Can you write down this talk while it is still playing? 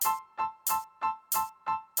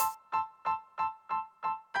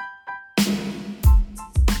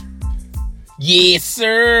Yes,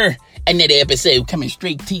 sir. Another episode coming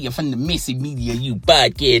straight to you from the Missy Media U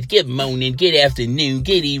podcast. Good morning, good afternoon,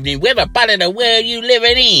 good evening, whatever part of the world you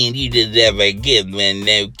living in. You deserve a good one,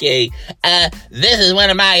 okay? This is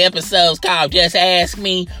one of my episodes called Just Ask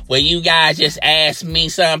Me, where you guys just ask me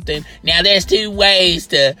something. Now, there's two ways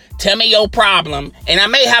to tell me your problem, and I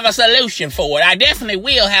may have a solution for it. I definitely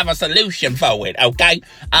will have a solution for it, okay?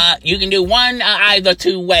 You can do one either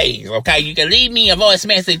two ways, okay? You can leave me a voice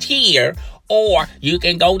message here, or you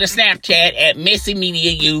can go to Snapchat at Missy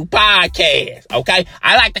Media U Podcast, okay?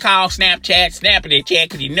 I like to call Snapchat Snapping the Chat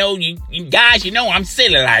because you guys, I'm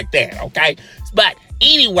silly like that, okay? But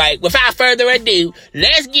anyway, without further ado,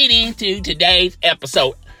 let's get into today's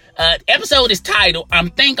episode. Episode is titled,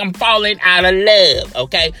 I'm Falling Out of Love,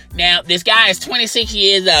 okay? Now, this guy is 26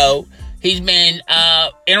 years old. He's been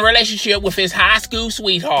in a relationship with his high school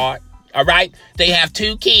sweetheart. All right. They have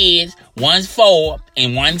two kids. One's 4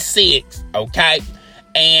 and one's 6. Okay.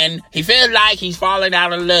 And he feels like he's falling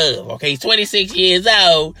out of love. Okay. He's 26 years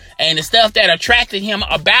old. And the stuff that attracted him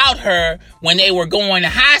about her when they were going to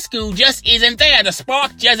high school just isn't there. The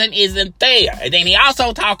spark just isn't there. And then he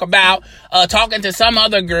also talked about talking to some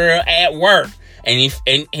other girl at work. And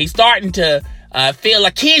he's starting to feel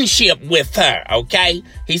a kinship with her. Okay.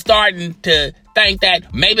 He's starting to think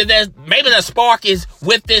that maybe the spark is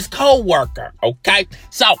with this coworker, okay?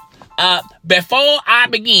 So, before I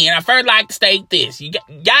begin, I first like to state this. You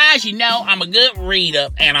guys, I'm a good reader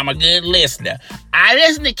and I'm a good listener. I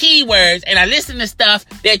listen to keywords and I listen to stuff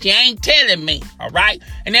that you ain't telling me, all right?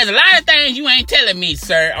 And there's a lot of things you ain't telling me,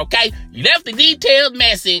 sir, okay? You left a detailed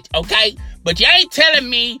message, okay? But you ain't telling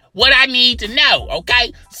me what I need to know,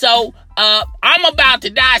 okay? So, I'm about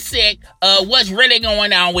to dissect what's really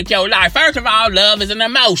going on with your life. First of all, love is an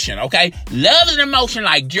emotion, okay? Love is an emotion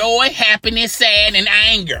like joy, happiness, sad, and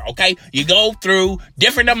anger, okay? You go through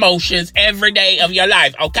different emotions every day of your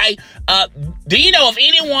life, okay? Do you know of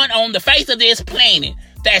anyone on the face of this planet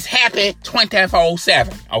that's happy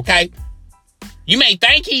 24/7, okay? You may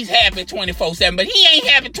think he's happy 24/7, but he ain't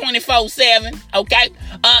happy 24/7, okay?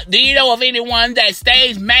 Do you know of anyone that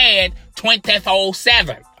stays mad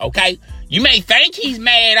 24/7, okay? You may think he's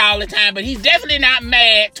mad all the time, but he's definitely not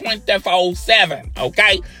mad 24/7,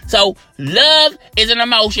 okay? So, love is an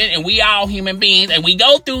emotion, and we all human beings, and we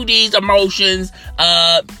go through these emotions,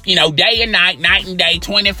 day and night and day,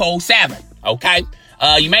 24/7, okay?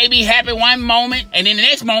 You may be happy one moment, and then the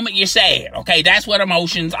next moment you're sad, okay? That's what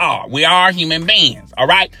emotions are. We are human beings, all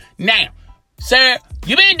right? Now, sir,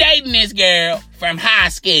 you've been dating this girl from high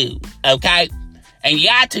school, okay? And you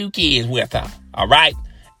got 2 kids with her, all right?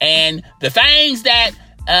 And the things that,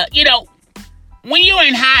 when you're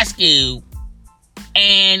in high school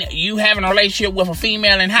and you having a relationship with a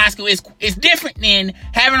female in high school, it's different than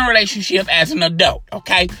having a relationship as an adult,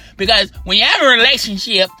 okay? Because when you have a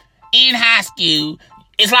relationship in high school,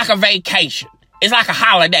 it's like a vacation. It's like a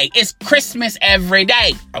holiday. It's Christmas every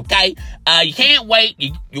day, okay? You can't wait.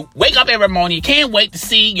 You wake up every morning. You can't wait to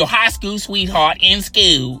see your high school sweetheart in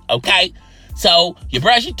school, okay? So, you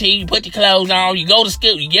brush your teeth, you put your clothes on, you go to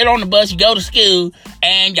school, you get on the bus, you go to school,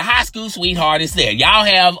 and your high school sweetheart is there. Y'all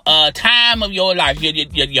have a time of your life.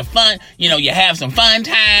 You're fun, you have some fun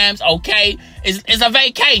times, okay? It's a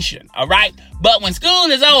vacation, all right? But when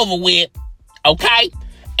school is over with, okay,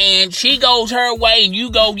 and she goes her way and you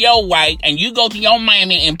go your way, and you go to your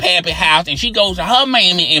mammy and pappy house, and she goes to her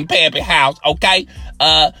mammy and pappy house, okay?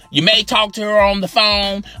 You may talk to her on the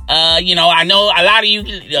phone. I know a lot of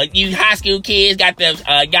you high school kids got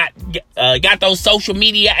those social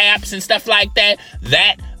media apps and stuff like that.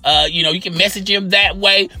 You can message them that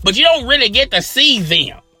way, but you don't really get to see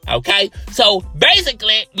them. Okay, so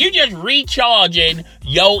basically, you're just recharging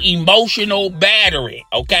your emotional battery.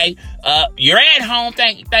 Okay, you're at home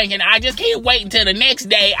thinking, I just can't wait until the next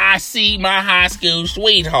day I see my high school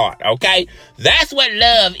sweetheart. Okay, that's what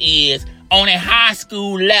love is on a high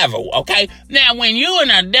school level. Okay, now when you're an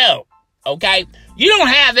adult, okay, you don't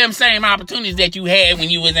have them same opportunities that you had when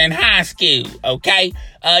you was in high school. Okay,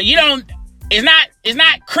 It's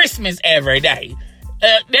not Christmas every day.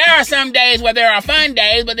 There are some days where there are fun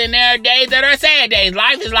days, but then there are days that are sad days.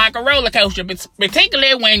 Life is like a roller coaster,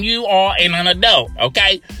 particularly when you are an adult,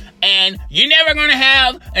 okay? And you're never going to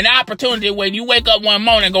have an opportunity when you wake up one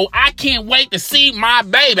morning and go, I can't wait to see my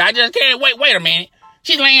baby. I just can't wait. Wait a minute.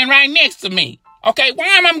 She's laying right next to me. Okay, why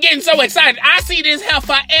am I getting so excited? I see this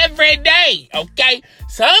heifer every day, okay?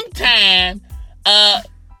 Sometimes,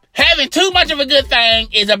 having too much of a good thing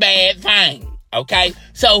is a bad thing, okay?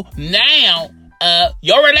 So now,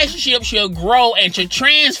 your relationship should grow and should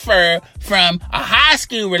transfer from a high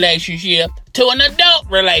school relationship to an adult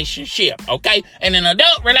relationship, okay? And an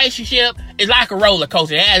adult relationship is like a roller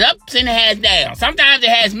coaster. It has ups and it has downs. Sometimes it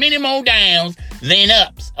has many more downs than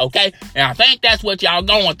ups, okay? And I think that's what y'all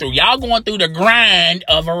going through. Y'all going through the grind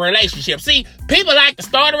of a relationship. See, people like to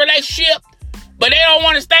start a relationship, but they don't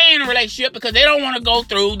want to stay in a relationship because they don't want to go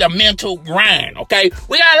through the mental grind, okay?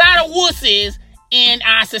 We got a lot of wusses in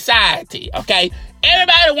our society, okay?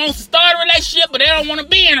 Everybody wants to start a relationship, but they don't want to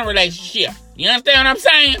be in a relationship. You understand what I'm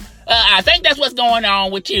saying? I think that's what's going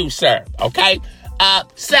on with you, sir, okay?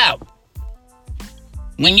 So,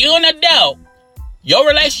 when you're an adult, your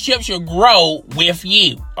relationship should grow with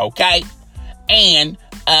you, okay? And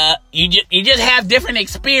you just have different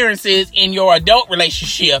experiences in your adult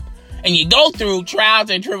relationship, and you go through trials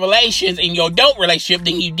and tribulations in your adult relationship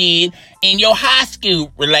than you did in your high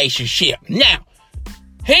school relationship. Now,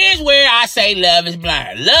 here's where I say love is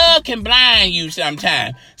blind. Love can blind you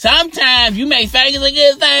sometimes. Sometimes you may think it's a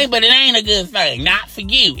good thing, but it ain't a good thing. Not for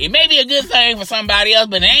you. It may be a good thing for somebody else,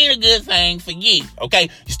 but it ain't a good thing for you. Okay?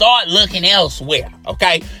 You start looking elsewhere.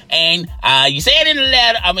 Okay? And you said in the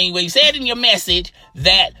letter, you said in your message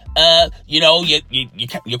that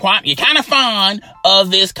you're kind of fond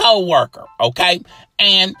of this coworker. Okay?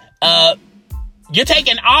 And you're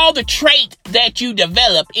taking all the traits that you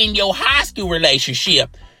develop in your high school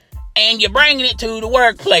relationship and you're bringing it to the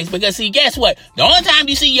workplace. Because, see, guess what? The only time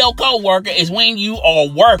you see your coworker is when you are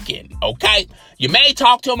working, okay? You may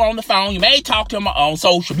talk to them on the phone. You may talk to them on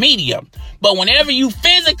social media. But whenever you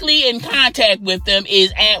physically in contact with them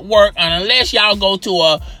is at work, and unless y'all go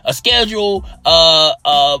to a scheduled,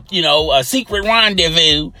 a secret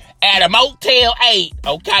rendezvous at a Motel 8,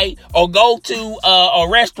 okay? Or go to a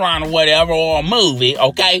restaurant or whatever, or a movie,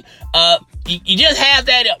 okay? You just have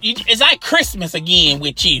that. It's like Christmas again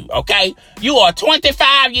with you, okay? You are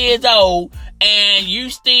 25 years old and you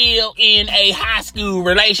still in a high school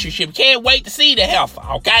relationship. Can't wait to see the heifer,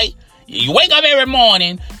 okay? You wake up every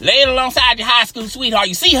morning, lay it alongside your high school sweetheart.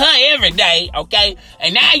 You see her every day, okay?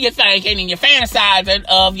 And now you're thinking and you're fantasizing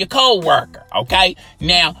of your coworker, okay?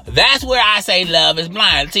 Now, that's where I say love is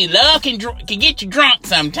blind. See, love can get you drunk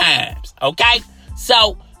sometimes, okay?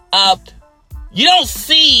 So, you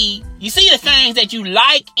see the things that you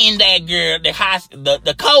like in that girl,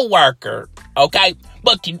 the coworker, okay?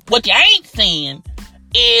 But what you ain't seeing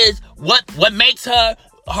is what makes her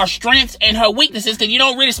strengths and her weaknesses, because you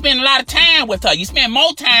don't really spend a lot of time with her. You spend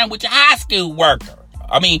more time with your high school worker.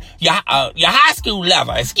 Your high school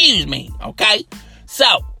lover, excuse me, okay? So,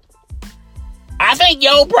 I think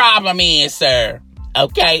your problem is, sir,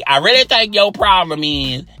 okay? I really think your problem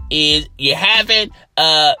is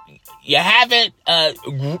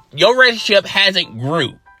your relationship hasn't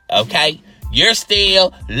grew, okay? You're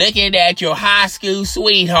still looking at your high school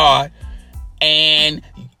sweetheart and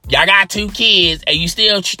y'all got 2 kids, and you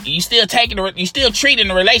still treating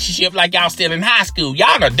the relationship like y'all still in high school.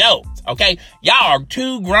 Y'all adults, okay? Y'all are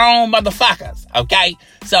 2 grown motherfuckers, okay?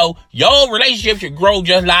 So your relationship should grow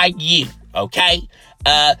just like you, okay?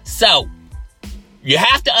 So you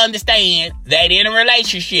have to understand that in a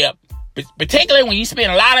relationship, particularly when you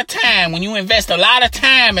spend a lot of time, when you invest a lot of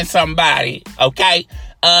time in somebody, okay?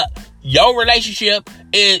 Your relationship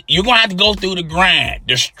you're gonna have to go through the grind,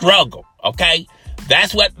 the struggle, okay?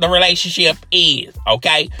 That's what the relationship is,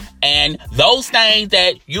 okay? And those things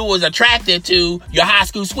that you was attracted to your high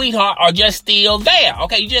school sweetheart are just still there,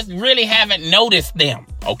 okay? You just really haven't noticed them,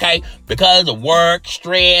 okay? Because of work,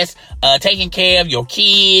 stress, taking care of your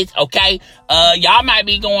kids, okay? Y'all might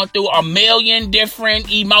be going through a million different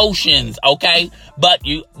emotions, okay? But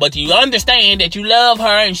you understand that you love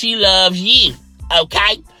her and she loves you,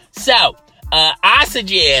 okay? So, I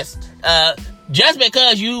suggest, just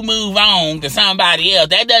because you move on to somebody else,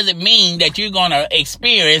 that doesn't mean that you're going to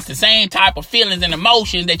experience the same type of feelings and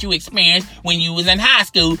emotions that you experienced when you was in high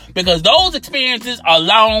school, because those experiences are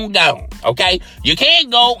long gone, okay? You can't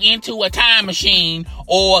go into a time machine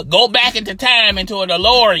or go back into time into a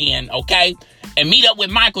DeLorean, okay, and meet up with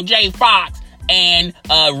Michael J. Fox and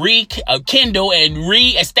rekindle and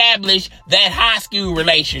reestablish that high school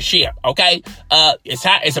relationship, okay?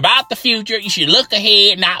 It's about the future. You should look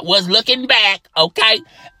ahead, not what's looking back, okay?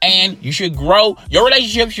 And you should grow. Your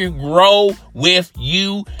relationship should grow with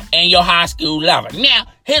you and your high school lover. Now,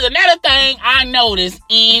 here's another thing I noticed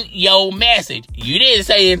in your message. You didn't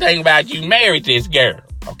say anything about you married this girl,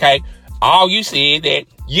 okay? All you said that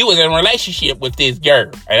you was in a relationship with this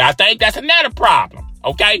girl. And I think that's another problem,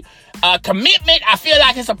 okay? Commitment, I feel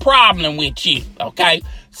like it's a problem with you, okay?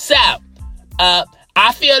 So,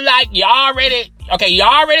 I feel like you already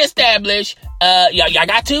established, y'all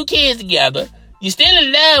got 2 kids together. you're still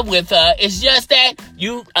in love with her. It's just that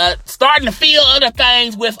you starting to feel other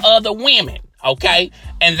things with other women, okay?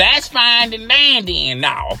 And that's fine and dandy and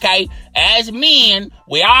now, okay? As men,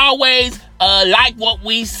 we always like what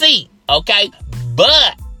we see, okay?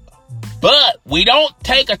 But we don't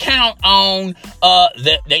take account on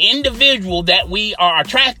the individual that we are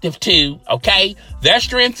attractive to, okay? Their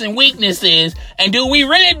strengths and weaknesses, and do we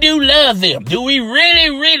really do love them? Do we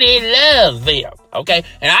really love them? Okay?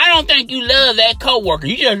 And I don't think you love that coworker.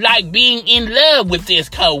 You just like being in love with this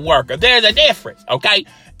coworker. There's a difference, okay?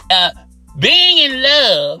 Being in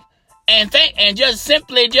love and just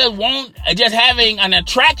simply just having an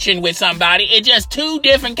attraction with somebody, it's just two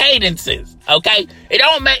different cadences, okay?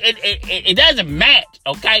 It doesn't match,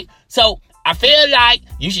 okay? So I feel like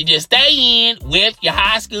you should just stay in with your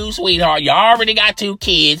high school sweetheart. You already got 2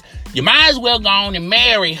 kids. You might as well go on and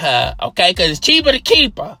marry her, okay? Because it's cheaper to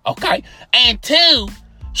keep her, okay? And 2,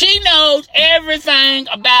 she knows everything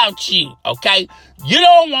about you, okay? You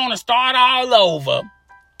don't want to start all over,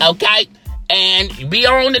 okay? And be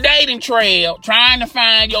on the dating trail trying to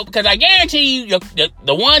find because I guarantee you,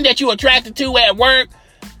 the one that you're attracted to at work,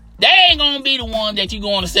 they ain't going to be the one that you're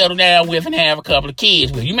going to settle down with and have a couple of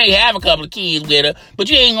kids with. You may have a couple of kids with her, but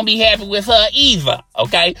you ain't going to be happy with her either,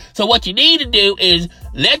 okay? So what you need to do is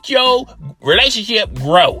let your relationship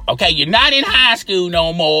grow, okay? You're not in high school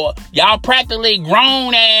no more. Y'all practically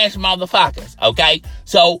grown-ass motherfuckers, okay?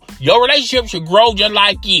 So your relationship should grow just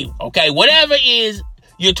like you, okay? Whatever is...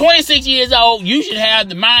 You're 26 years old. You should have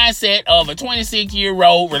the mindset of a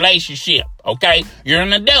 26-year-old relationship, okay? You're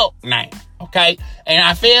an adult now, okay? And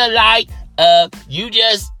I feel like you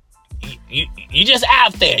just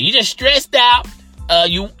out there. You just stressed out.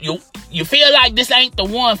 You feel like this ain't the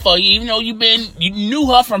one for you, even though you knew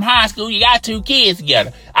her from high school. You got 2 kids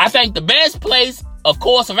together. I think the best place, of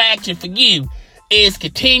course, of action for you is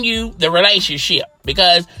continue the relationship,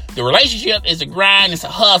 because the relationship is a grind, it's a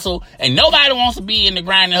hustle, and nobody wants to be in the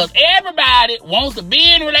grind and hustle. Everybody wants to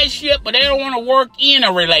be in a relationship, but they don't want to work in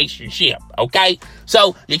a relationship, okay?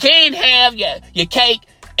 So you can't have your cake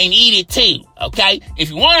and eat it too, okay? If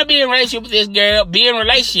you want to be in a relationship with this girl, be in a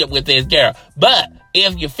relationship with this girl. But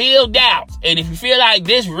if you feel doubts, and if you feel like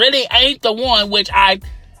this really ain't the one,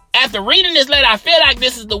 after reading this letter, I feel like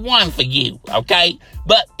this is the one for you, okay?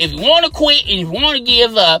 But if you want to quit and if you want to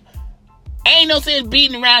give up, ain't no sense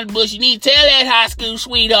beating around the bush. You need to tell that high school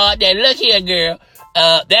sweetheart that, look here, girl,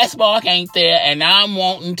 that spark ain't there, and I'm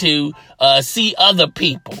wanting to see other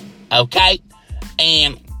people, okay?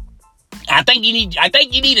 And I think you need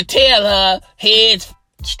to tell her heads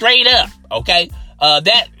straight up, okay?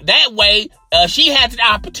 That way, she has an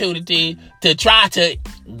opportunity to try to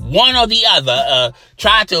one or the other,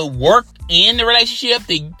 try to work in the relationship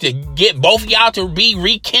to get both of y'all to be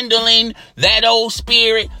rekindling that old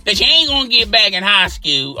spirit that you ain't gonna get back in high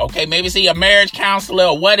school, okay? Maybe see a marriage counselor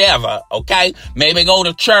or whatever, okay? Maybe go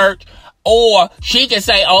to church, or she can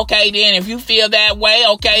say, okay, then if you feel that way,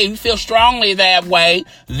 okay, if you feel strongly that way,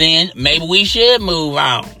 then maybe we should move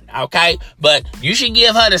on, okay? But you should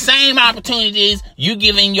give her the same opportunities you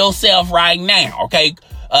giving yourself right now, okay?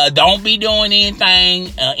 Don't be doing anything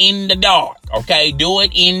in the dark, okay? Do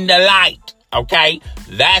it in the light, okay?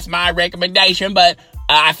 That's my recommendation. But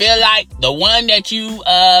I feel like the one that you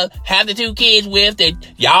have the 2 kids with that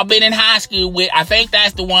y'all been in high school with, I think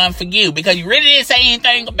that's the one for you, because you really didn't say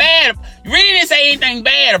anything bad. You really didn't say anything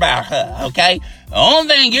bad about her, okay? The only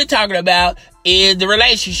thing you're talking about is the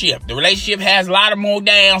relationship. The relationship has a lot of more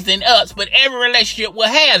downs than ups, but every relationship will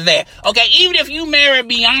have that, okay? Even if you marry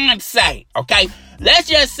Beyonce, okay? Let's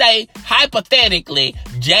just say, hypothetically,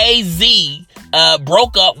 Jay-Z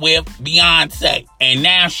broke up with Beyonce, and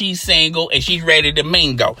now she's single and she's ready to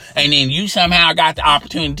mingle. And then you somehow got the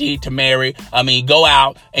opportunity to go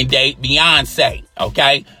out and date Beyonce,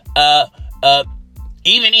 okay?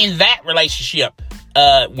 Even in that relationship,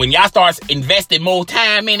 when y'all start investing more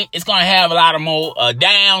time in it, it's gonna have a lot of more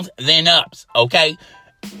downs than ups, okay?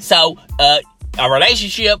 So, a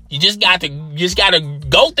relationship, you just gotta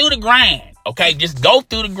go through the grind. Okay, just go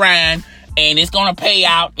through the grind, and it's gonna pay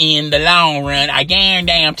out in the long run. I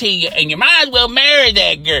guarantee you. And you might as well marry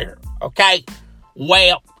that girl. Okay,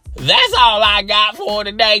 well, that's all I got for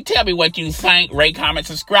today. Tell me what you think. Rate, comment,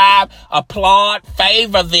 subscribe, applaud,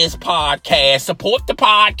 favor this podcast, support the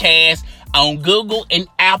podcast on Google and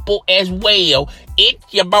Apple as well.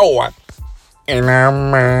 It's your boy, and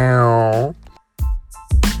I'm out.